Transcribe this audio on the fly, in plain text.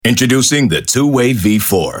Introducing the Two-Way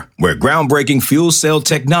V4, where groundbreaking fuel cell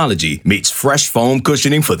technology meets fresh foam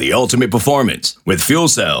cushioning for the ultimate performance. With fuel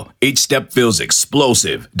cell, each step feels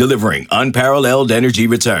explosive, delivering unparalleled energy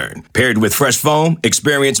return. Paired with fresh foam,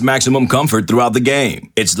 experience maximum comfort throughout the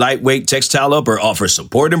game. Its lightweight textile upper offers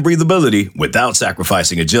support and breathability without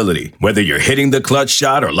sacrificing agility. Whether you're hitting the clutch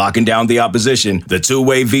shot or locking down the opposition, the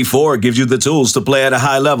Two-Way V4 gives you the tools to play at a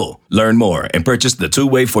high level. Learn more and purchase the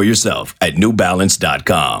Two-Way for yourself at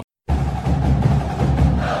newbalance.com.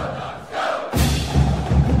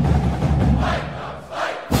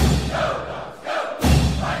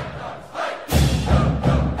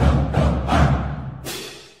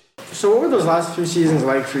 So what were those last few seasons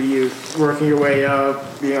like for you, working your way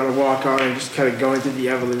up, being on the walk-on, and just kind of going through the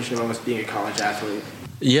evolution of almost being a college athlete?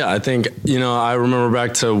 Yeah, I think, I remember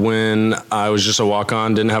back to when I was just a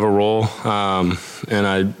walk-on, didn't have a role, and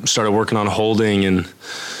I started working on holding, and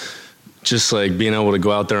just like being able to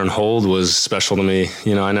go out there and hold was special to me.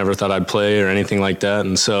 I never thought I'd play or anything like that,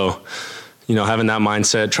 and so having that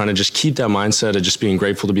mindset, trying to just keep that mindset of just being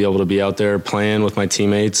grateful to be able to be out there playing with my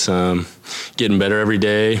teammates, getting better every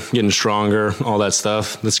day, getting stronger, all that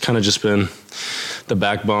stuff. That's kind of just been the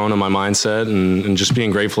backbone of my mindset, and just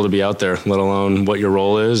being grateful to be out there, let alone what your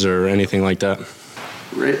role is or anything like that.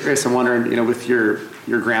 Race, I'm wondering, with your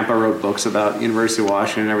grandpa wrote books about University of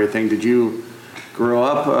Washington and everything. Did you grow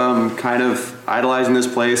up kind of idolizing this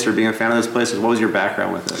place or being a fan of this place? What was your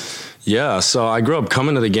background with it? Yeah, so I grew up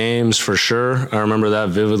coming to the games for sure. I remember that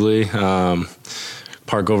vividly.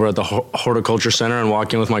 Park over at the Horticulture Center and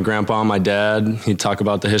walking with my grandpa and my dad. He'd talk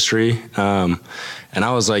about the history. And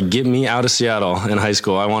I was like, get me out of Seattle in high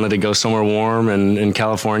school. I wanted to go somewhere warm and in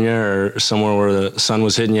California or somewhere where the sun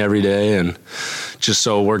was hitting you every day. And just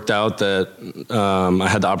so it worked out that I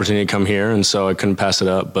had the opportunity to come here, and so I couldn't pass it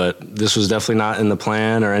up. But this was definitely not in the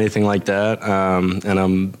plan or anything like that. And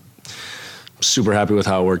I'm super happy with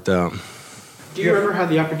how it worked out. Do you remember how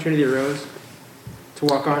the opportunity arose to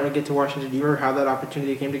walk on and get to Washington? Do you remember how that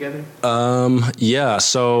opportunity came together? Yeah,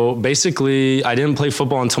 so basically I didn't play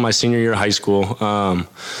football until my senior year of high school.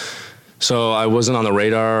 So I wasn't on the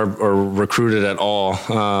radar or recruited at all.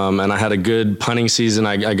 And I had a good punting season.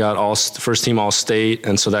 I got first team All-State,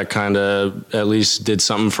 and so that kind of at least did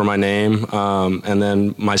something for my name. And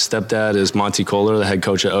then my stepdad is Monty Kohler, the head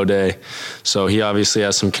coach at O'Day. So he obviously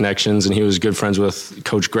has some connections, and he was good friends with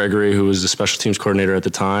Coach Gregory, who was the special teams coordinator at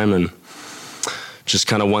the time. And just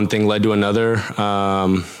kind of one thing led to another,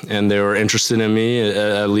 and they were interested in me,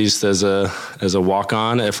 at least as a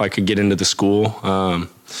walk-on, if I could get into the school.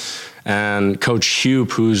 And Coach Hupe,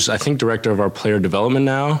 who's I think director of our player development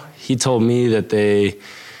now, he told me that they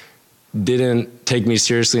didn't take me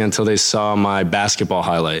seriously until they saw my basketball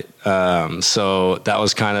highlight. So that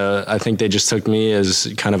was kind of, I think they just took me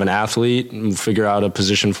as kind of an athlete and figure out a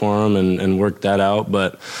position for them and work that out.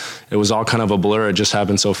 But it was all kind of a blur. It just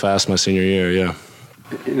happened so fast my senior year, yeah.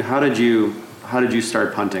 And how did you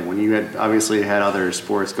start punting when you had obviously had other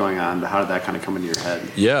sports going on? How did that kind of come into your head?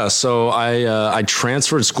 Yeah, so I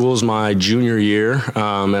transferred schools my junior year,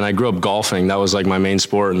 and I grew up golfing. That was like my main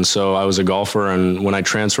sport, and so I was a golfer. And when I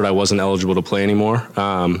transferred, I wasn't eligible to play anymore.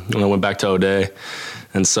 When I went back to O'Day,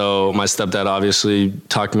 and so my stepdad obviously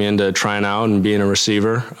talked me into trying out and being a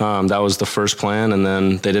receiver. That was the first plan, and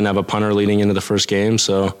then they didn't have a punter leading into the first game,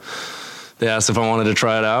 so they asked if I wanted to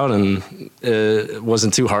try it out, and it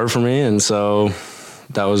wasn't too hard for me, and so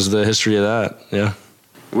that was the history of that, yeah.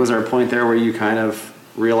 Was there a point there where you kind of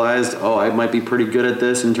realized, I might be pretty good at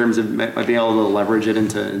this in terms of might be able to leverage it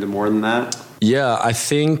into more than that? Yeah, I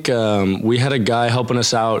think we had a guy helping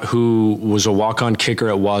us out who was a walk-on kicker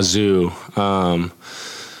at Wazoo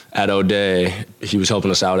at O'Day. He was helping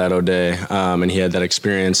us out at O'Day, and he had that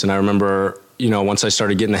experience, and I remember once I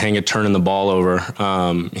started getting the hang of turning the ball over,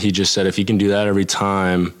 he just said, if you can do that every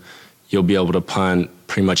time, you'll be able to punt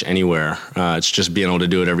pretty much anywhere. It's just being able to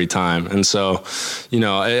do it every time. And so,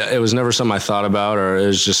 it was never something I thought about, or it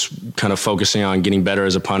was just kind of focusing on getting better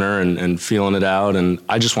as a punter and feeling it out. And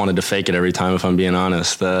I just wanted to fake it every time, if I'm being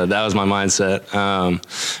honest. That was my mindset,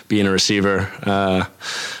 being a receiver.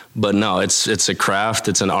 But no, it's a craft,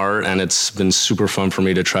 it's an art, and it's been super fun for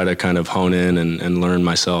me to try to kind of hone in and learn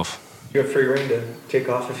myself. You have free reign to take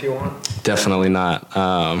off if you want? Definitely not.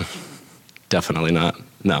 Definitely not.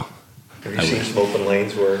 No. Have you seen some open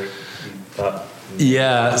lanes where you thought?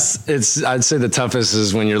 Yeah, I'd say the toughest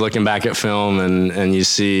is when you're looking back at film and you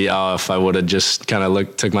see, if I would have just kind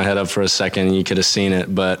of took my head up for a second, you could have seen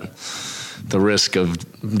it. But the risk of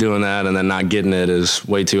doing that and then not getting it is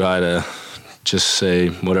way too high to just say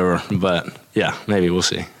whatever. But yeah, maybe we'll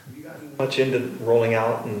see. Much into rolling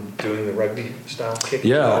out and doing the rugby style kick?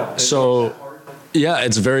 Yeah, so Yeah,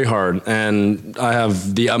 it's very hard, and I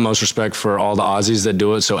have the utmost respect for all the Aussies that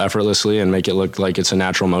do it so effortlessly and make it look like it's a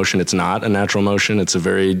natural motion. It's not a natural motion. It's a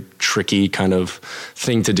very tricky kind of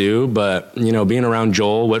thing to do, but, being around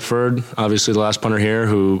Joel Whitford, obviously the last punter here,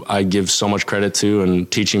 who I give so much credit to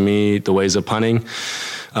and teaching me the ways of punting,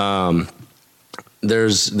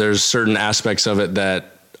 there's certain aspects of it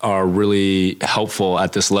that are really helpful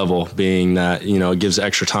at this level, being that, it gives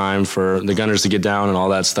extra time for the gunners to get down and all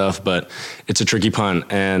that stuff, but it's a tricky punt,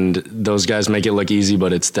 and those guys make it look easy,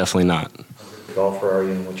 but it's definitely not. What golfer are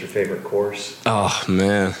you, and what's your favorite course? Oh,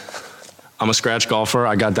 man. I'm a scratch golfer.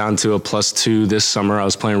 I got down to a +2 this summer. I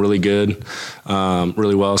was playing really good,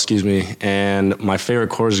 really well, and my favorite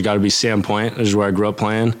course has got to be Sandpoint, which is where I grew up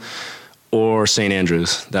playing, or St.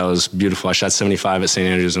 Andrews. That was beautiful. I shot 75 at St.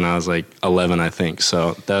 Andrews when I was like 11, I think.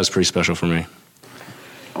 So that was pretty special for me.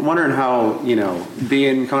 I'm wondering how, coming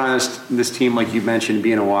on this team, like you mentioned,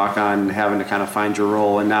 being a walk-on, having to kind of find your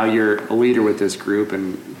role, and now you're a leader with this group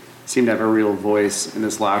and seem to have a real voice in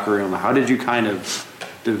this locker room. How did you kind of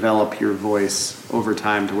develop your voice over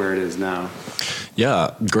time to where it is now?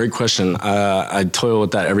 Yeah, great question. I toil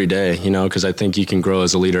with that every day, because I think you can grow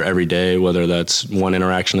as a leader every day, whether that's one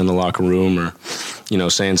interaction in the locker room or,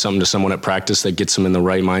 saying something to someone at practice that gets them in the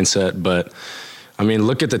right mindset. But,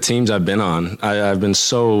 look at the teams I've been on. I've been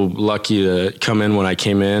so lucky to come in when I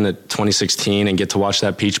came in at 2016 and get to watch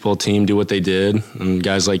that Peach Bowl team do what they did. And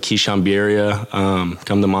guys like Keyshawn Bierria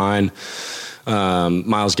come to mind.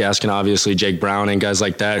 Myles Gaskin, obviously, Jake Brown, and guys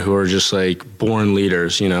like that who are just like born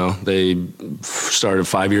leaders. They started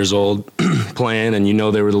 5 years old playing, and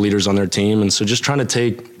they were the leaders on their team. And so just trying to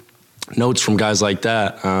take notes from guys like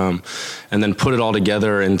that, and then put it all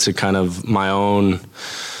together into kind of my own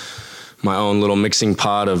little mixing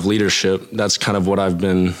pot of leadership. That's kind of what I've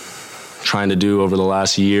been trying to do over the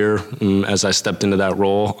last year as I stepped into that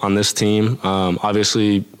role on this team.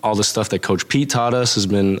 Obviously, all the stuff that Coach Pete taught us has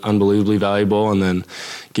been unbelievably valuable, and then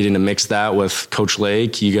getting to mix that with Coach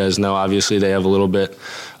Lake. You guys know, obviously, they have a little bit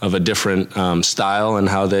of a different style and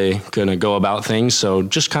how they going to go about things. So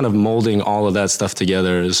just kind of molding all of that stuff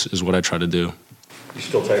together is what I try to do. You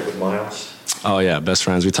still tight with Myles? Oh, yeah, best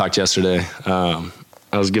friends. We talked yesterday.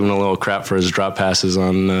 I was giving a little crap for his drop passes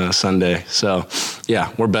on Sunday. So,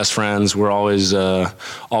 yeah, we're best friends. We're always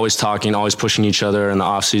talking, always pushing each other. In the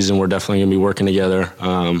off season, we're definitely going to be working together.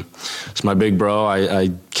 It's my big bro. I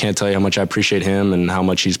can't tell you how much I appreciate him and how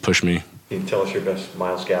much he's pushed me. Can you tell us your best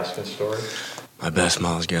Myles Gaskin story? My best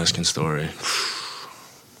Myles Gaskin story.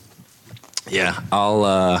 Yeah,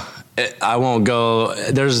 I won't go.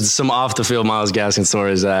 There's some off the field Myles Gaskin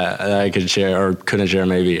stories that I could share or couldn't share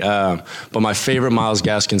maybe. But my favorite Myles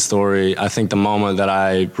Gaskin story, I think the moment that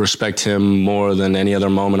I respect him more than any other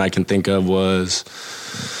moment I can think of was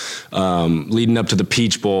leading up to the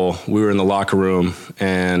Peach Bowl. We were in the locker room,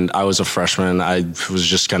 and I was a freshman. I was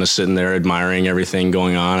just kind of sitting there admiring everything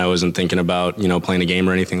going on. I wasn't thinking about, playing a game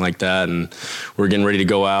or anything like that. And we were getting ready to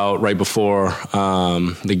go out right before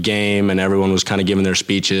the game, and everyone was kind of giving their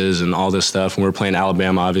speeches and all this stuff. And we were playing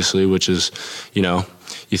Alabama, obviously, which is,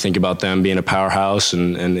 you think about them being a powerhouse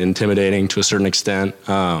and intimidating to a certain extent.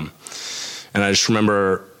 And I just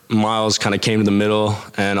remember Myles kind of came to the middle,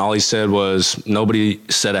 and all he said was, nobody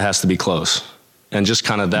said it has to be close. And just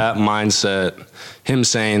kind of that mindset, him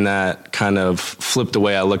saying that kind of flipped the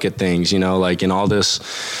way I look at things, like in all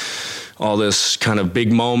this kind of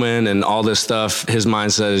big moment and all this stuff, his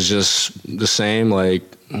mindset is just the same, like,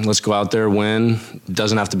 let's go out there, win. It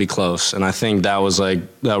doesn't have to be close. And I think that was that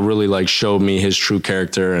really showed me his true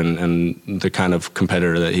character and the kind of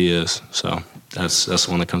competitor that he is. So that's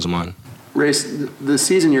the one that comes to mind. Race, the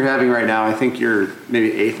season you're having right now, I think you're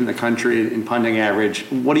maybe 8th in the country in punting average.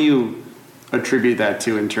 What do you attribute that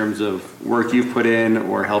to in terms of work you've put in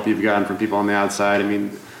or help you've gotten from people on the outside?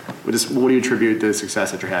 What do you attribute the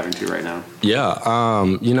success that you're having to right now? Yeah,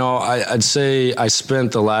 I'd say I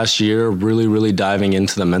spent the last year really, really diving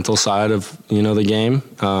into the mental side of, the game.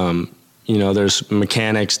 There's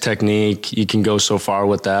mechanics, technique. You can go so far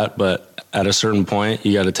with that, but at a certain point,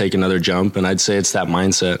 you got to take another jump, and I'd say it's that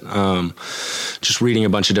mindset. Just reading a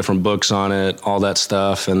bunch of different books on it, all that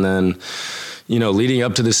stuff, and then, leading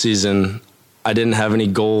up to the season, I didn't have any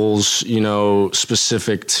goals,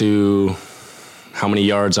 specific to how many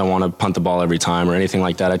yards I want to punt the ball every time or anything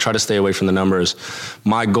like that. I try to stay away from the numbers.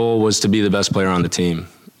 My goal was to be the best player on the team.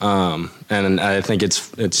 And I think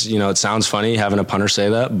it's it sounds funny having a punter say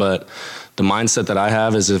that, but the mindset that I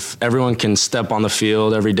have is if everyone can step on the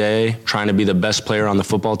field every day trying to be the best player on the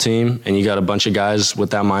football team, and you got a bunch of guys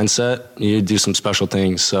with that mindset, you do some special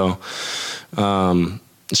things. So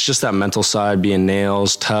it's just that mental side, being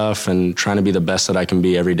nails, tough, and trying to be the best that I can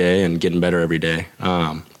be every day and getting better every day.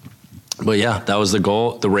 But yeah, that was the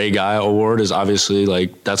goal. The Ray Guy Award is obviously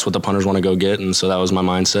like, that's what the punters want to go get. And so that was my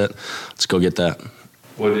mindset. Let's go get that.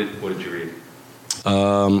 What did you read?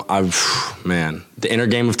 The Inner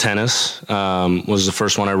Game of Tennis was the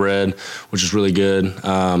first one I read, which is really good.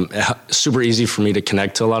 Super easy for me to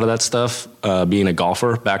connect to a lot of that stuff, being a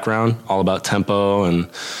golfer background, all about tempo and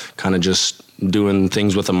kind of just doing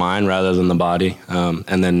things with the mind rather than the body,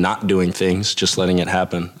 and then not doing things, just letting it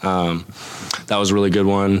happen. That was a really good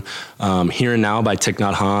one. Here and Now by Thich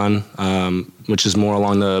Nhat Hanh, which is more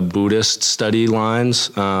along the Buddhist study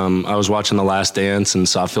lines. I was watching The Last Dance and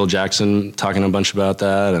saw Phil Jackson talking a bunch about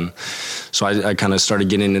that. And so I kind of started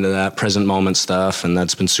getting into that present moment stuff, and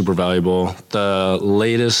that's been super valuable. The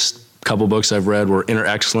latest couple books I've read were Inner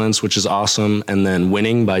Excellence, which is awesome, and then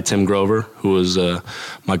Winning by Tim Grover, who was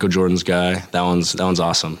Michael Jordan's guy. That one's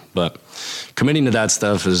awesome. But committing to that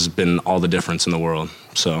stuff has been all the difference in the world.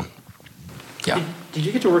 So, yeah. Did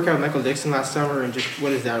you get to work out with Michael Dixon last summer, and just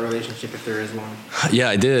what is that relationship, if there is one? Yeah,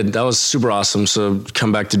 I did. That was super awesome. So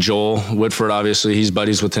come back to Joel Whitford, obviously. He's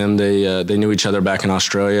buddies with him. They knew each other back in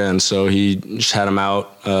Australia, and so he just had him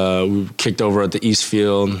out. We kicked over at the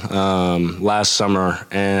Eastfield last summer,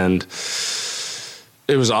 and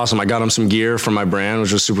it was awesome. I got him some gear from my brand,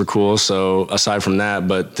 which was super cool. So aside from that,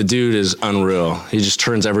 but the dude is unreal. He just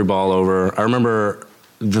turns every ball over. I remember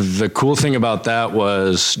the cool thing about that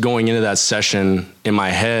was going into that session in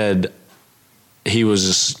my head, he was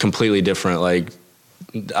just completely different. Like,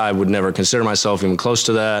 I would never consider myself even close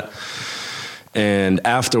to that. And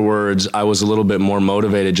afterwards, I was a little bit more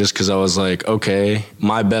motivated just because I was like, okay,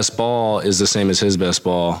 my best ball is the same as his best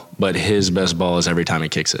ball, but his best ball is every time he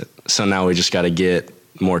kicks it. So now we just got to get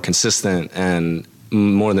more consistent, and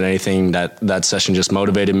more than anything, that session just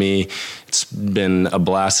motivated me. It's been a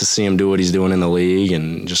blast to see him do what he's doing in the league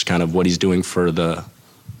and just kind of what he's doing for the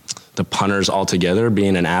punters altogether,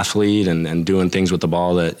 being an athlete and doing things with the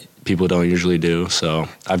ball that people don't usually do. So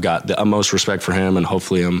I've got the utmost respect for him, and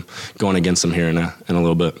hopefully I'm going against him here in a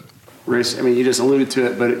little bit. Race, I mean, you just alluded to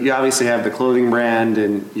it, but you obviously have the clothing brand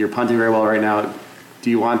and you're punting very well right now. Do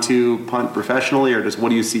you want to punt professionally, or just what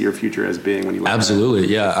do you see your future as being when you look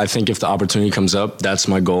Absolutely, yeah. I think if the opportunity comes up, that's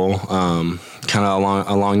my goal. Kind of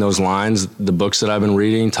along those lines, the books that I've been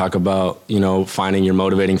reading talk about, finding your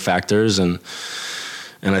motivating factors, and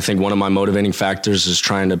I think one of my motivating factors is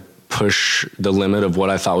trying to push the limit of what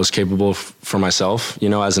I thought was capable for myself,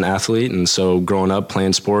 as an athlete. And so growing up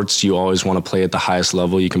playing sports, you always want to play at the highest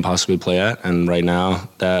level you can possibly play at, and right now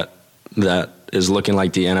that is looking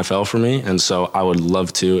like the NFL for me. And so I would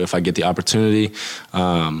love to, if I get the opportunity,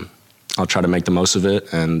 I'll try to make the most of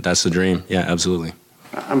it. And that's the dream. Yeah, absolutely.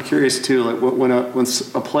 I'm curious too, like when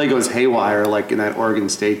a play goes haywire, like in that Oregon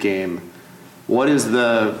State game, what is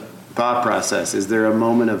the thought process? Is there a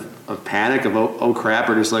moment of panic, of oh crap,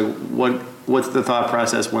 or just like what's the thought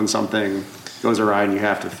process when something goes awry and you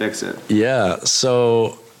have to fix it? Yeah,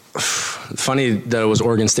 so funny that it was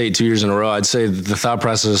Oregon State 2 years in a row. I'd say the thought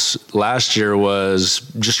process last year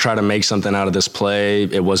was just try to make something out of this play.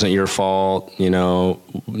 It wasn't your fault,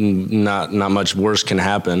 not much worse can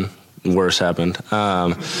happen. Worse happened.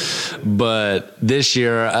 But this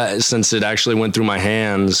year, since it actually went through my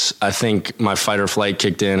hands, I think my fight or flight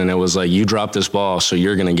kicked in, and it was like, you dropped this ball, so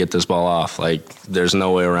you're going to get this ball off. Like, there's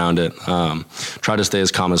no way around it. Try to stay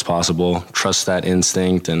as calm as possible, trust that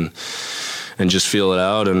instinct, and just feel it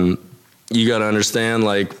out. And you got to understand,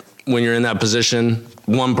 like, when you're in that position,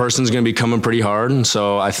 one person's going to be coming pretty hard. And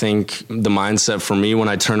so I think the mindset for me when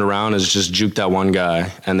I turned around is just juke that one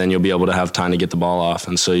guy, and then you'll be able to have time to get the ball off.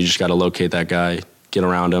 And so you just got to locate that guy, get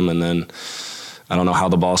around him, and then I don't know how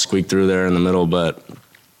the ball squeaked through there in the middle, but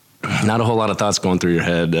not a whole lot of thoughts going through your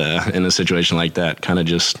head in a situation like that. Kind of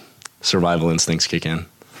just survival instincts kick in.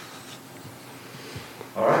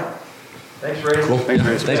 All right. Thanks, Ray. Cool. Thanks,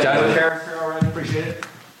 Ray. Thanks, guys. Character, all right, appreciate it.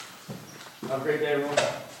 Have a great day, everyone.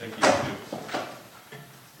 Thank you. Thank you.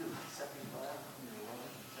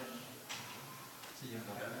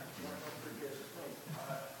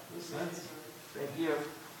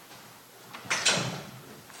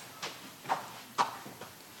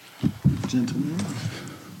 Gentlemen.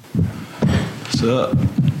 What's up?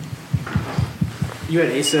 You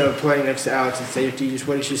had Asa playing next to Alex at safety. Just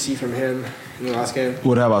what did you see from him in the last game?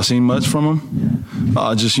 What have I seen much from him?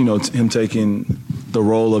 Just, him taking the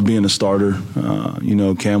role of being a starter.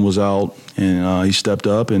 Cam was out, and he stepped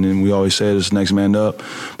up, and then we always say it's next man up.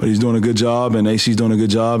 But he's doing a good job, and AC's doing a good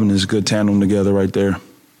job, and it's a good tandem together right there.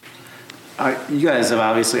 You guys have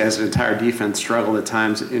obviously, as an entire defense, struggled at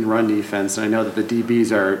times in run defense, and I know that the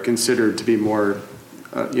DBs are considered to be more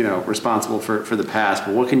responsible for the pass,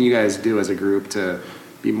 but what can you guys do as a group to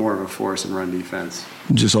be more of a force in run defense?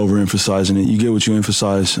 Just overemphasizing it. You get what you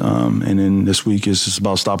emphasize, and then this week is just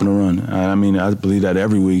about stopping the run. I mean, I believe that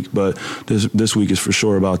every week, but this week is for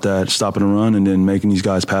sure about that, stopping the run and then making these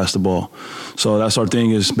guys pass the ball. So that's our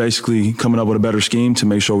thing, is basically coming up with a better scheme to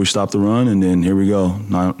make sure we stop the run, and then here we go.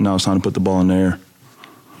 Now it's time to put the ball in the air.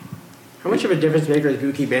 How much of a difference maker has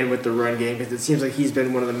Buki been with the run game? Because it seems like he's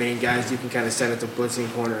been one of the main guys you can kind of send at the blitzing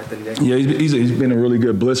corner at the nickel. Yeah, he's been a really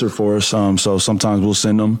good blitzer for us. So sometimes we'll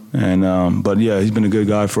send him, but yeah, he's been a good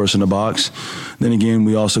guy for us in the box. Then again,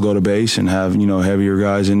 we also go to base and have heavier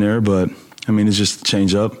guys in there. But I mean, it's just a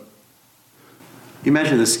change up. You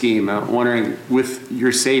mentioned the scheme. I'm wondering, with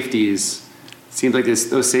your safeties, it seems like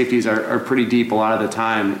those safeties are pretty deep a lot of the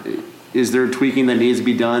time. Is there tweaking that needs to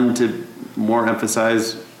be done to more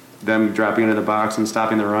emphasize them dropping into the box and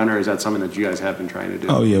stopping the run, or is that something that you guys have been trying to do?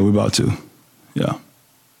 Oh yeah, we're about to. Yeah.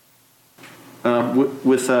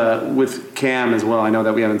 With Cam as well, I know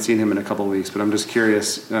that we haven't seen him in a couple of weeks, but I'm just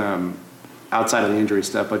curious, outside of the injury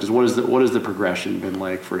stuff, but just what has the progression been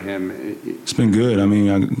like for him? It's been good. I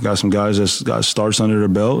mean, I got some guys that's got starts under their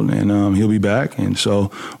belt, and he'll be back, and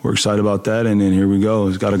so we're excited about that. And then here we go.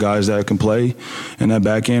 He's got guys that can play in that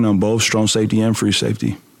back end on both strong safety and free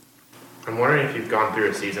safety. I'm wondering if you've gone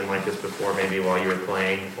through a season like this before, maybe while you were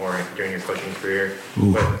playing or during your coaching career.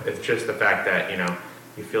 Ooh. But it's just the fact that,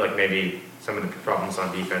 you feel like maybe some of the problems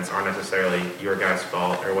on defense aren't necessarily your guys'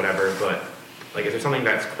 fault or whatever, but is there something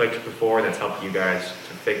that's clicked before that's helped you guys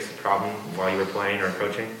to fix the problem while you were playing or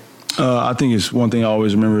coaching? I think it's one thing I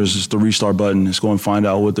always remember is just the restart button. It's go and find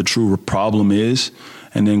out what the true problem is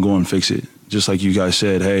and then go and fix it. Just like you guys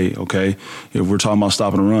said, hey, okay, if we're talking about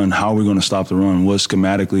stopping the run, how are we going to stop the run? What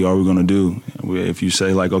schematically are we going to do? If you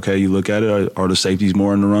say, okay, you look at it, are the safeties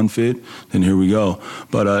more in the run fit? Then here we go.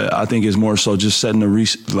 But I think it's more so just setting the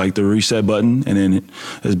reset button, and then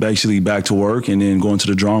it's basically back to work and then going to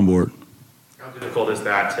the drawing board. How difficult is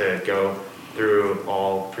that to go through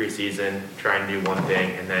all preseason, try and do one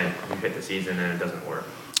thing, and then you hit the season and it doesn't work?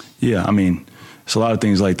 Yeah, I mean, it's a lot of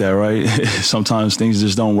things like that, right? Sometimes things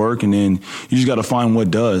just don't work, and then you just got to find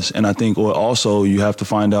what does. And I think what also you have to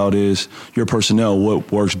find out is your personnel,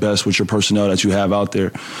 what works best with your personnel that you have out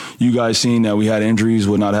there. You guys seen that we had injuries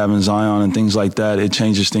with not having Zion and things like that. It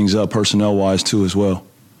changes things up personnel-wise too as well.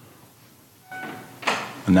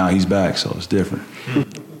 And now he's back, so it's different.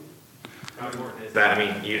 How important is that?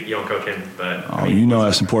 I mean, you don't coach him, but...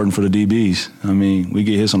 that's important for the DBs. I mean, we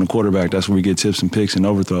get hits on the quarterback. That's where we get tips and picks and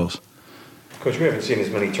overthrows. Coach, we haven't seen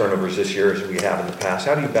as many turnovers this year as we have in the past.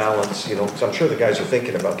 How do you balance, because I'm sure the guys are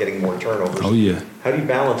thinking about getting more turnovers. Oh, yeah. How do you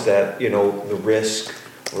balance that, the risk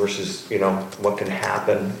versus, what can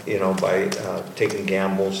happen, by taking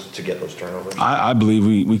gambles to get those turnovers? I believe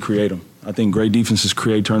we create them. I think great defenses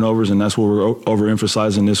create turnovers, and that's what we're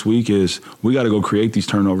overemphasizing this week is we got to go create these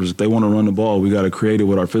turnovers. If they want to run the ball, we got to create it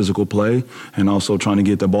with our physical play and also trying to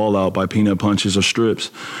get the ball out by peanut punches or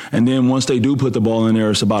strips. And then once they do put the ball in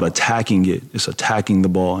there, it's about attacking it. It's attacking the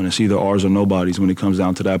ball, and it's either ours or nobody's when it comes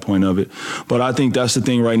down to that point of it. But I think that's the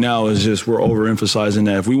thing right now is just we're overemphasizing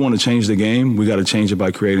that if we want to change the game, we got to change it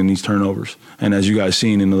by creating these turnovers. And as you guys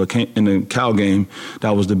seen in the Cal game,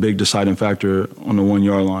 that was the big deciding factor on the 1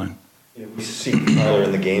 yard line. We see Tyler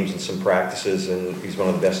in the games and some practices, and he's one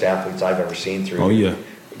of the best athletes I've ever seen through. Oh, yeah.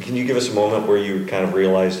 Can you give us a moment where you kind of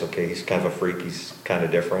realized, okay, he's kind of a freak, he's kind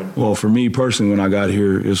of different? Well, for me personally, when I got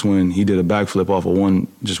here, is when he did a backflip off of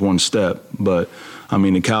one step. But,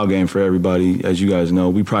 the Cal game for everybody, as you guys know,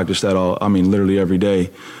 we practice that literally every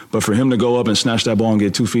day. But for him to go up and snatch that ball and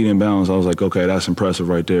get 2 feet in bounds, I was like, okay, that's impressive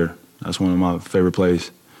right there. That's one of my favorite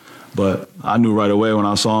plays. But I knew right away when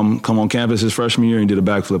I saw him come on campus his freshman year and did a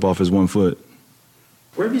backflip off his 1 foot.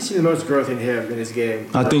 Where have you seen the most growth in him in his game?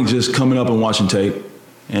 I think just coming up and watching tape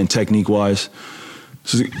and technique-wise.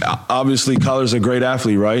 So obviously, Kyler's a great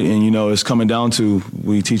athlete, right? And, it's coming down to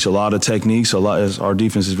we teach a lot of techniques. As our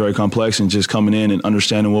defense is very complex, and just coming in and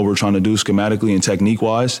understanding what we're trying to do schematically and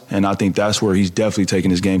technique-wise. And I think that's where he's definitely taking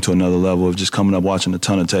his game to another level of just coming up watching a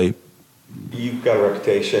ton of tape. You've got a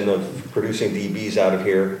reputation of producing DBs out of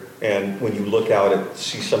here, and when you look out and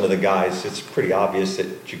see some of the guys, it's pretty obvious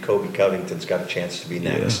that Jacoby Covington's got a chance to be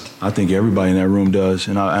next. Yeah, I think everybody in that room does,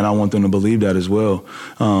 and I want them to believe that as well.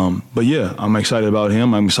 But yeah, I'm excited about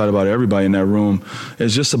him. I'm excited about everybody in that room.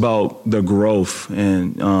 It's just about the growth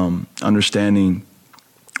and understanding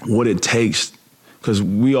what it takes because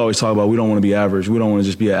we always talk about we don't want to be average. We don't want to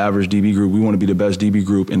just be an average DB group. We want to be the best DB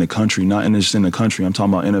group in the country, not just in the country. I'm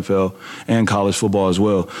talking about NFL and college football as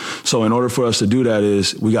well. So in order for us to do that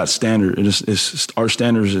is we got standard. Our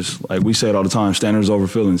standards is, like we say it all the time, standards over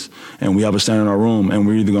feelings. And we have a standard in our room, and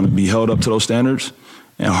we're either going to be held up to those standards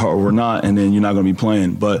or we're not, and then you're not going to be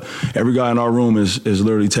playing. But every guy in our room is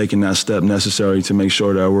literally taking that step necessary to make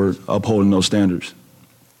sure that we're upholding those standards.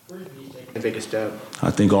 The biggest step. I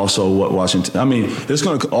think also what Washington, I mean, it's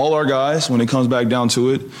going to, all our guys, when it comes back down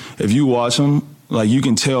to it, if you watch them, like you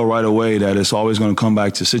can tell right away that it's always going to come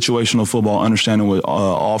back to situational football, understanding what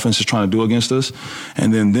offense is trying to do against us,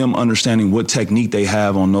 and then them understanding what technique they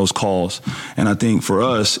have on those calls. And I think for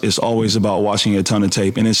us, it's always about watching a ton of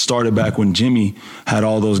tape. And it started back when Jimmy had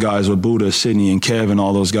all those guys with Buddha, Sidney, and Kev, and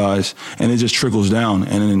all those guys, and it just trickles down.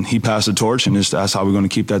 And then he passed the torch, and that's how we're going to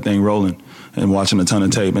keep that thing rolling. And watching a ton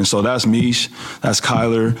of tape. And so that's Mish, that's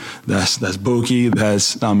Kyler, that's Buki,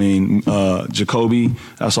 Jacoby.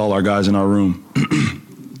 That's all our guys in our room.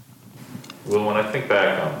 Well, when I think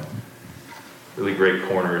back on really great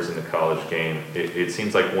corners in the college game, it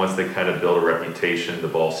seems like once they kind of build a reputation, the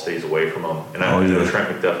ball stays away from them. And I know Trent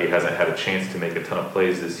McDuffie hasn't had a chance to make a ton of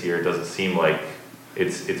plays this year. It doesn't seem like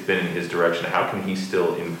it's been in his direction. How can he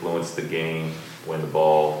still influence the game when the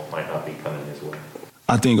ball might not be coming his way?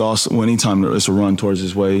 I think also anytime it's a run towards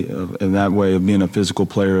his way, in that way of being a physical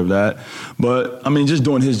player of that. But, I mean, just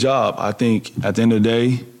doing his job. I think at the end of the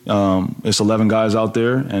day, it's 11 guys out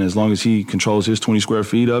there, and as long as he controls his 20 square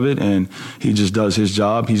feet of it and he just does his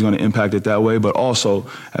job, he's going to impact it that way. But also,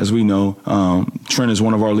 as we know, Trent is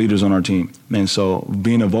one of our leaders on our team. And so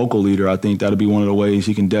being a vocal leader, I think that'll be one of the ways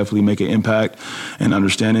he can definitely make an impact and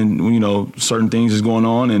understanding, certain things is going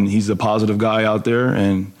on, and he's a positive guy out there.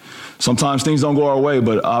 And sometimes things don't go our way,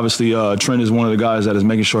 but obviously Trent is one of the guys that is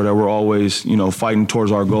making sure that we're always, fighting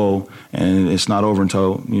towards our goal, and it's not over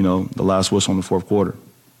until, the last whistle in the fourth quarter.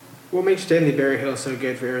 What makes Stanley Berryhill so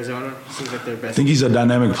good for Arizona? Seems like their best. I think he's a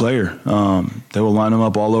dynamic player. They will line him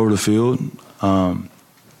up all over the field. I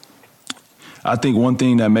think one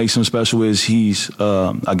thing that makes him special is he's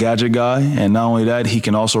a gadget guy, and not only that, he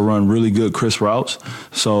can also run really good crisp routes.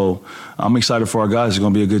 So I'm excited for our guys. It's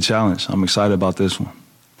going to be a good challenge. I'm excited about this one.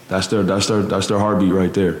 That's their heartbeat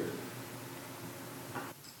right there.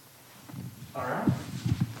 All right.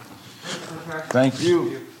 Thank you.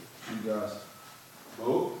 You guys.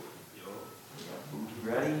 Whoa.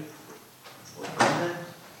 You ready?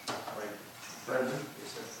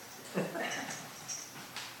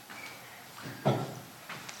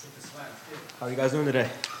 How are you guys doing today?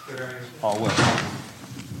 Good. All well.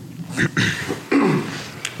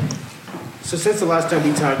 So since the last time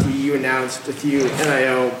we talked to you, you announced a few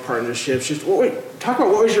NIL partnerships. Talk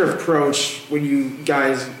about what was your approach when you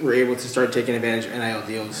guys were able to start taking advantage of NIL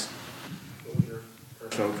deals? What was your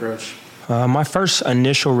personal approach? My first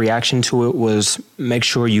initial reaction to it was make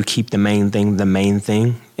sure you keep the main thing the main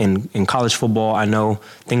thing. In college football, I know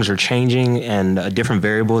things are changing and different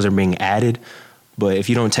variables are being added. But if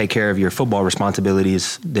you don't take care of your football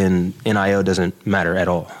responsibilities, then NIL doesn't matter at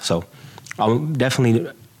all. So I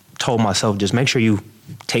definitely told myself, just make sure you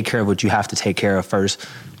take care of what you have to take care of first.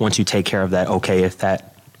 Once you take care of that, okay, if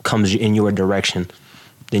that comes in your direction,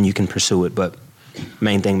 then you can pursue it. But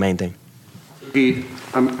main thing. Pete,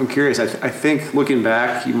 I'm curious. I think looking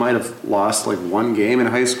back, you might have lost like one game in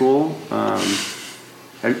high school.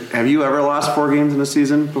 Have you ever lost 4 games in a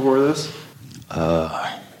season before this?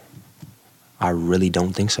 I really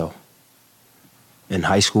don't think so. In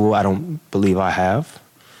high school, I don't believe I have.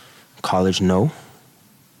 College, no.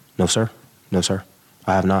 No, sir.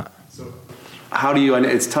 I have not. So how do you, and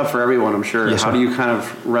it's tough for everyone, I'm sure. Yes, how sir. do you kind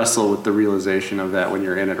of wrestle with the realization of that when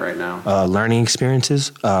you're in it right now? Learning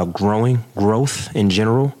experiences, growth in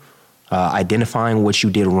general, identifying what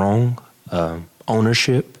you did wrong,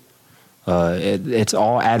 ownership. It's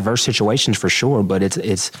all adverse situations for sure, but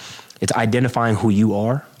it's identifying who you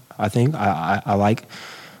are. I think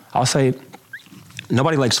I'll say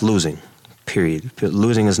nobody likes losing, period.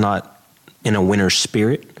 Losing is not in a winner's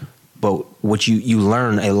spirit, but what you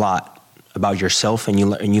learn a lot about yourself, and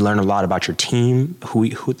you learn a lot about your team, who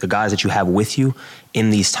the guys that you have with you in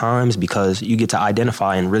these times, because you get to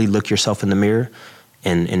identify and really look yourself in the mirror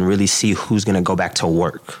and really see who's going to go back to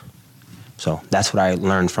work. So that's what I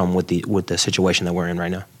learned from with the situation that we're in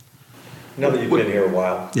right now. Now that you've been here a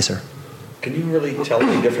while, Yes, sir. can you really tell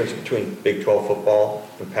the difference between Big 12 football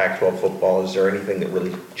and Pac-12 football? Is there anything that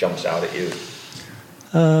really jumps out at you?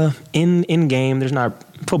 In game,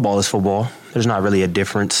 football is football. There's not really a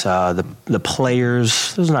difference. The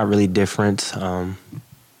players, there's not really a difference.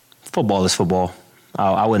 Football is football.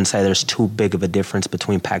 I wouldn't say there's too big of a difference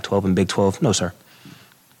between Pac-12 and Big 12. No, sir.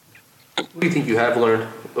 What do you think you have learned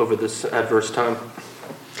over this adverse time?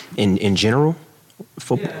 In general,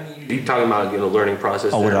 football. Yeah, I mean, you're talking about learning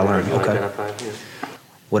process. Oh, what did I learn? Okay. Yeah.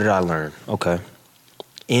 What did I learn? Okay.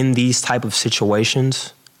 In these type of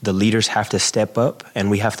situations, the leaders have to step up, and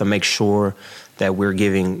we have to make sure that we're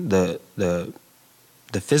giving the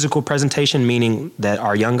physical presentation, meaning that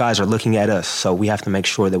our young guys are looking at us. So we have to make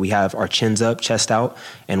sure that we have our chins up, chest out,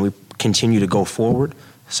 and we continue to go forward.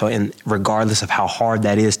 So, and regardless of how hard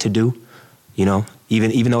that is to do,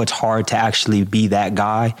 even though it's hard to actually be that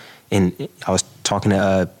guy, and I was talking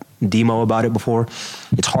to Demo about it before,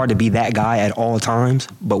 it's hard to be that guy at all times,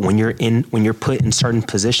 but when you're put in certain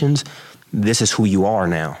positions, this is who you are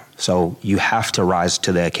now. So you have to rise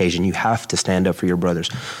to the occasion. You have to stand up for your brothers.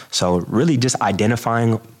 So really just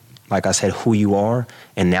identifying, like I said, who you are,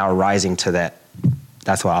 and now rising to that.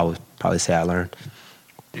 That's what I would probably say I learned.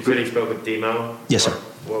 You said he spoke with Demo? Yes, sir.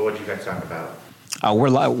 What did you guys talk about?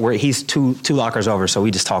 He's two lockers over, so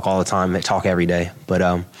we just talk all the time. They talk every day,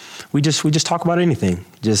 but we just talk about anything.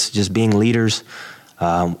 Just being leaders.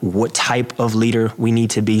 What type of leader we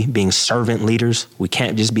need to be, being servant leaders. We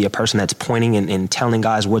can't just be a person that's pointing and telling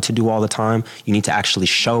guys what to do all the time. You need to actually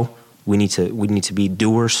show. We need to be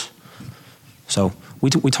doers. So we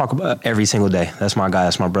talk about every single day. That's my guy.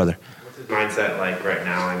 That's my brother. What's his mindset like right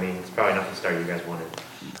now? I mean, it's probably not the start you guys wanted.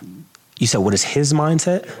 You said, what is his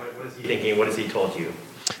mindset? What is he thinking? What has he told you?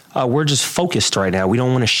 We're just focused right now. We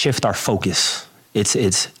don't want to shift our focus.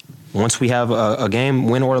 It's once we have a game,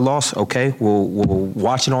 win or loss, okay, we'll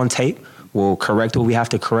watch it on tape. We'll correct what we have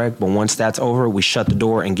to correct. But once that's over, we shut the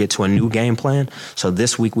door and get to a new game plan. So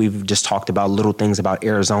this week we've just talked about little things about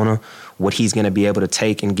Arizona, what he's going to be able to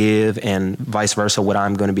take and give, and vice versa, what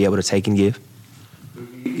I'm going to be able to take and give.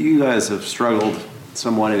 You guys have struggled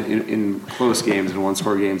somewhat in close games and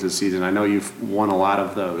one-score games this season. I know you've won a lot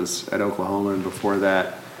of those at Oklahoma and before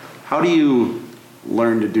that. How do you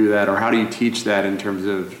learn to do that, or how do you teach that in terms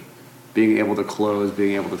of being able to close,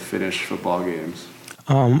 being able to finish football games?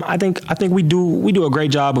 I think we do a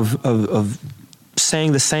great job of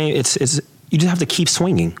saying the same. It's you just have to keep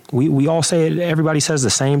swinging. We all say it. Everybody says the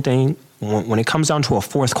same thing. When it comes down to a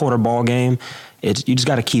fourth quarter ball game, you just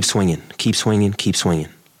got to keep swinging, keep swinging, keep swinging.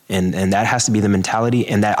 And that has to be the mentality,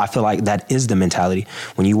 and that I feel like that is the mentality.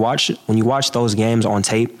 When you watch those games on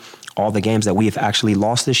tape, all the games that we have actually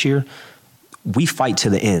lost this year, we fight to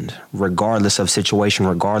the end, regardless of situation,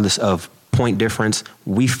 regardless of point difference.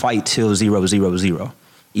 We fight till 0-0-0.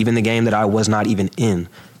 Even the game that I was not even in,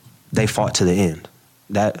 they fought to the end.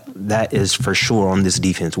 That is for sure on this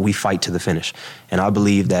defense. We fight to the finish, and I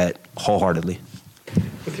believe that wholeheartedly.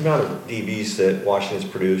 With the amount of DBs that Washington's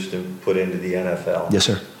produced and put into the NFL, yes,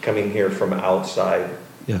 sir, coming here from outside,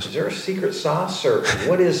 yes, is there a secret sauce, or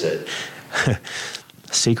what is it?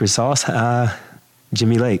 Secret sauce?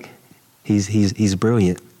 Jimmy Lake. He's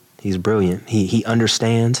brilliant. He's brilliant. He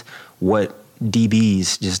understands what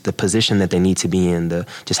DBs, just the position that they need to be in,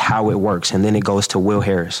 just how it works. And then it goes to Will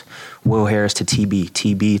Harris to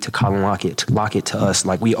TB to Colin Lockett to us.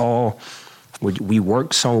 Like we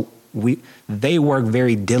work they work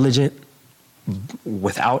very diligent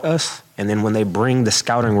without us. And then when they bring the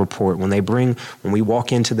scouting report, when we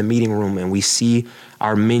walk into the meeting room and we see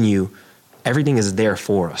our menu, everything is there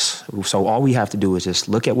for us. So all we have to do is just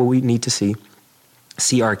look at what we need to see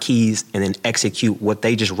our keys, and then execute what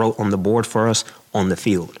they just wrote on the board for us on the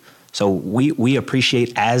field. So we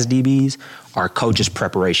appreciate, as DBs, our coach's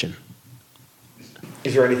preparation.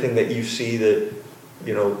 Is there anything that you see that,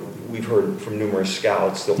 we've heard from numerous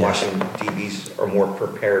scouts that Washington DBs are more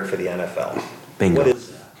prepared for the NFL? Bingo. What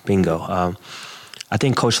is that? Bingo. I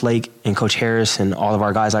think Coach Lake and Coach Harris and all of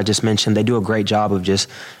our guys I just mentioned, they do a great job of just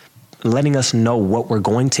letting us know what we're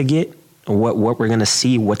going to get, what we're going to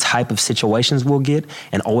see, what type of situations we'll get,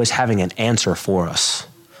 and always having an answer for us,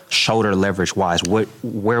 shoulder leverage wise,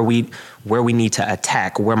 where we need to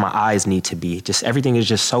attack, where my eyes need to be. Just everything is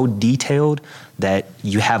just so detailed that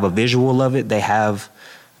you have a visual of it. They have,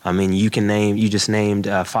 you just named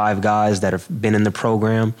 5 guys that have been in the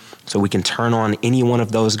program, so we can turn on any one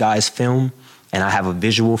of those guys' film, and I have a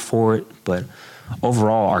visual for it. But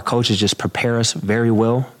overall, our coaches just prepare us very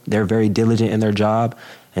well. They're very diligent in their job,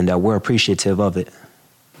 and we're appreciative of it.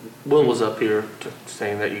 Will was up here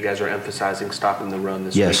saying that you guys are emphasizing stopping the run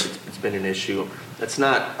this week. It's been an issue. It's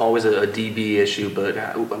not always a DB issue, but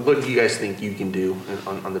what do you guys think you can do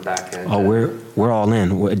on the back end? Oh, we're all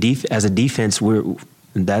in. As a defense,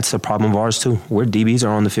 that's a problem of ours too. DBs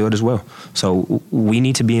are on the field as well, so we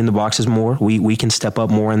need to be in the boxes more. We can step up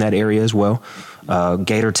more in that area as well.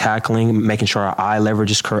 Gator tackling, making sure our eye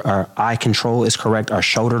leverage is our eye control is correct, our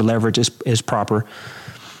shoulder leverage is proper.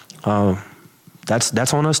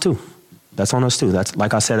 That's on us too. That's on us too. That's,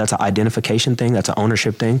 like I said, that's an identification thing. That's an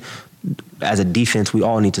ownership thing. As a defense, we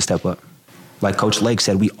all need to step up. Like Coach Lake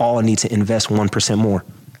said, we all need to invest 1% more.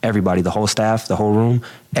 Everybody, the whole staff, the whole room,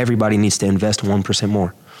 everybody needs to invest 1%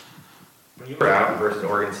 more. When you were out versus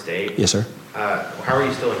Oregon State, yes, sir. How are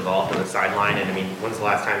you still involved on the sideline? And I mean, when's the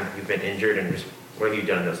last time you've been injured, and just what have you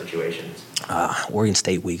done in those situations? Oregon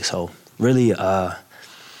State week. So really, the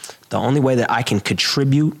only way that I can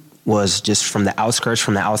contribute was just from the outskirts,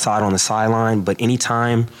 from the outside on the sideline. But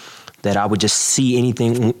anytime that I would just see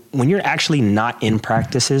anything, when you're actually not in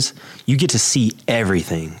practices, you get to see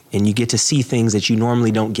everything. And you get to see things that you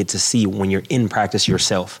normally don't get to see when you're in practice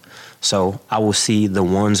yourself. So I will see the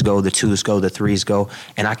ones go, the twos go, the threes go,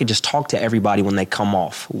 and I could just talk to everybody when they come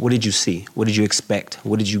off. What did you see? What did you expect?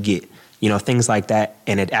 What did you get? You know, things like that.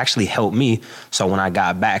 And it actually helped me. So when I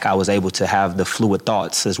got back, I was able to have the fluid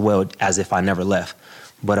thoughts as well as if I never left.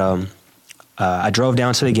 But I drove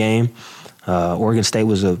down to the game. Oregon State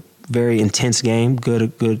was a very intense game,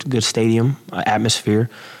 good stadium, atmosphere.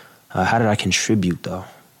 How did I contribute, though?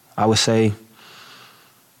 I would say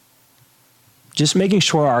just making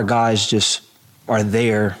sure our guys just are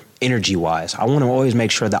there energy-wise. I want to always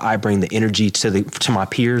make sure that I bring the energy to my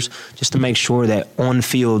peers, just to make sure that on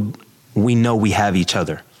field we know we have each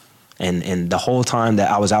other. And the whole time that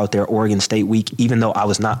I was out there, Oregon State week, even though I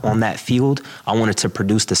was not on that field, I wanted to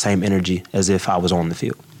produce the same energy as if I was on the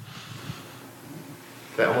field.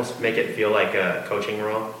 Does that almost make it feel like a coaching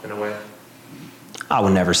role in a way? I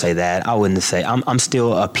would never say that. I wouldn't say I'm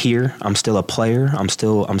still a peer. I'm still a player. I'm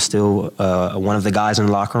still one of the guys in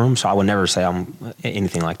the locker room. So I would never say I'm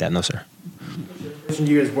anything like that. No, sir.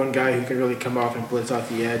 You as one guy who can really come off and blitz off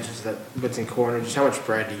the edge, just that blitzing corner. Just how much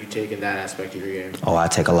pride do you take in that aspect of your game? Oh, I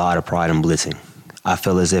take a lot of pride in blitzing. I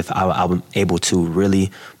feel as if I'm able to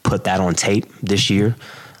really put that on tape this year.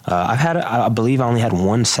 I believe I only had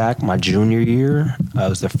one sack my junior year. It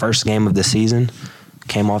was the first game of the season.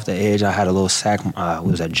 Came off the edge. I had a little sack.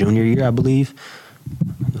 Was that junior year, I believe?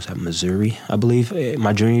 Was that Missouri, I believe,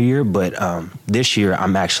 my junior year? But this year,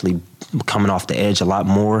 I'm actually coming off the edge a lot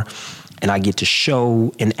more, and I get to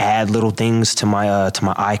show and add little things to my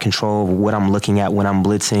eye control, what I'm looking at when I'm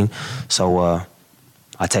blitzing. So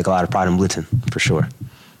I take a lot of pride in blitzing, for sure.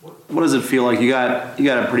 What does it feel like? You got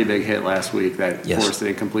a pretty big hit last week that forced the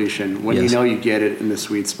incompletion. When you know you get it in the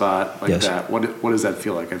sweet spot like that, what does that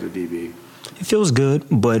feel like as a DB? It feels good,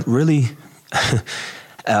 but really,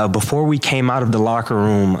 before we came out of the locker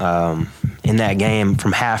room in that game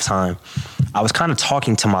from halftime, I was kind of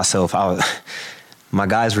talking to myself. My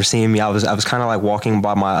guys were seeing me. I was kind of like walking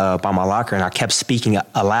by my locker, and I kept speaking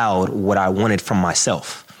aloud what I wanted from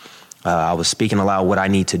myself. I was speaking aloud what I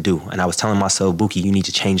need to do, and I was telling myself, Buki, you need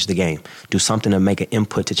to change the game. Do something to make an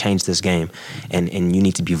input to change this game, and you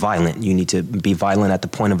need to be violent. You need to be violent at the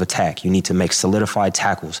point of attack. You need to make solidified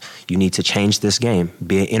tackles. You need to change this game,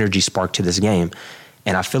 be an energy spark to this game.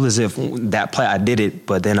 And I feel as if that play, I did it,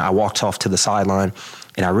 but then I walked off to the sideline,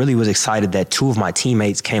 and I really was excited that two of my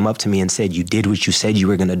teammates came up to me and said, you did what you said you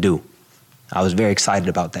were going to do. I was very excited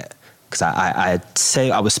about that. Because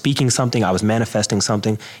I was speaking something, I was manifesting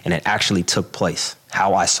something, and it actually took place.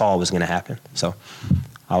 How I saw it was going to happen. So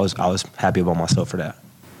I was happy about myself for that.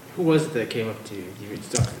 Who was it that came up to you?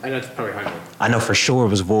 I know it's probably hard. I know for sure it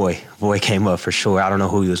was Voy. Voy came up for sure. I don't know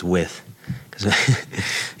who he was with.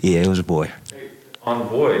 Yeah, it was a boy. Hey, on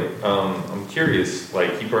Voy, I'm curious.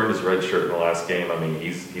 Like, he burned his red shirt in the last game. I mean,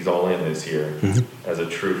 he's all in this year as a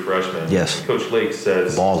true freshman. Yes. And Coach Lake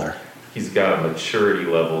says baller. He's got a maturity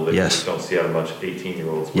level that you just don't see out of much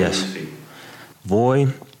 18-year-olds. What do you see?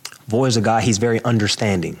 Voy is a guy, he's very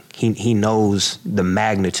understanding. He knows the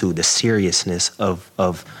magnitude, the seriousness of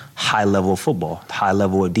high-level football, high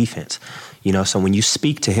level of defense. You know, so when you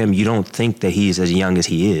speak to him, you don't think that he's as young as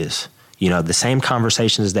he is. You know, the same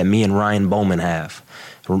conversations that me and Ryan Bowman have.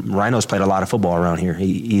 Rhino's played a lot of football around here.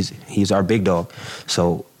 He's our big dog.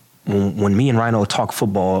 So when me and Rhino talk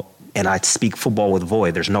football, and I speak football with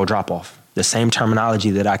Voy, there's no drop-off. The same terminology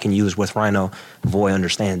that I can use with Rhino, Voy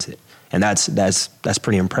understands it. And that's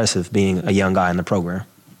pretty impressive being a young guy in the program.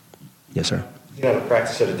 Yes, sir. Being out of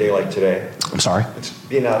practice at a day like today. I'm sorry? It's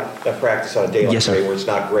being out of practice on a day like today where it's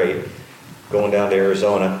not great, going down to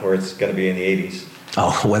Arizona where it's going to be in the 80s.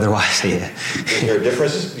 Oh, weather-wise, yeah. Is there a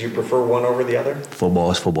difference? Do you prefer one over the other? Football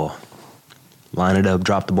is football. Line it up,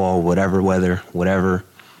 drop the ball, whatever weather, whatever,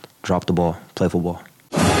 drop the ball, play football.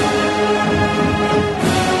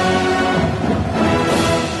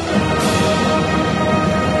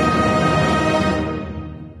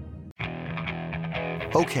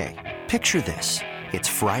 Okay, picture this. It's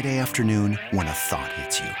Friday afternoon when a thought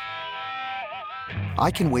hits you. I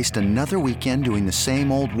can waste another weekend doing the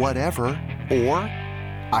same old whatever, or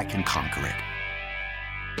I can conquer it.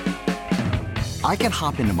 I can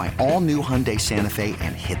hop into my all-new Hyundai Santa Fe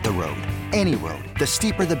and hit the road. Any road. The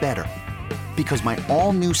steeper, the better. Because my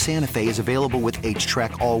all-new Santa Fe is available with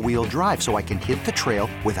H-Track all-wheel drive, so I can hit the trail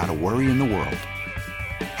without a worry in the world.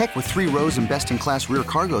 Heck, with 3 rows and best-in-class rear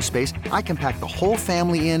cargo space, I can pack the whole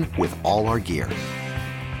family in with all our gear.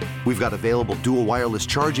 We've got available dual wireless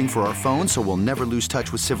charging for our phones, so we'll never lose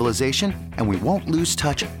touch with civilization, and we won't lose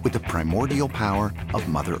touch with the primordial power of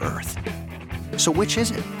Mother Earth. So which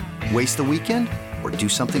is it? Waste the weekend or do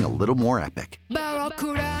something a little more epic?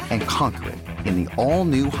 And conquer it in the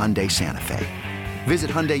all-new Hyundai Santa Fe.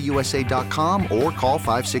 Visit HyundaiUSA.com or call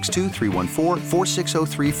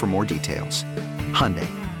 562-314-4603 for more details. Hyundai,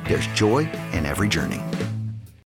 there's joy in every journey.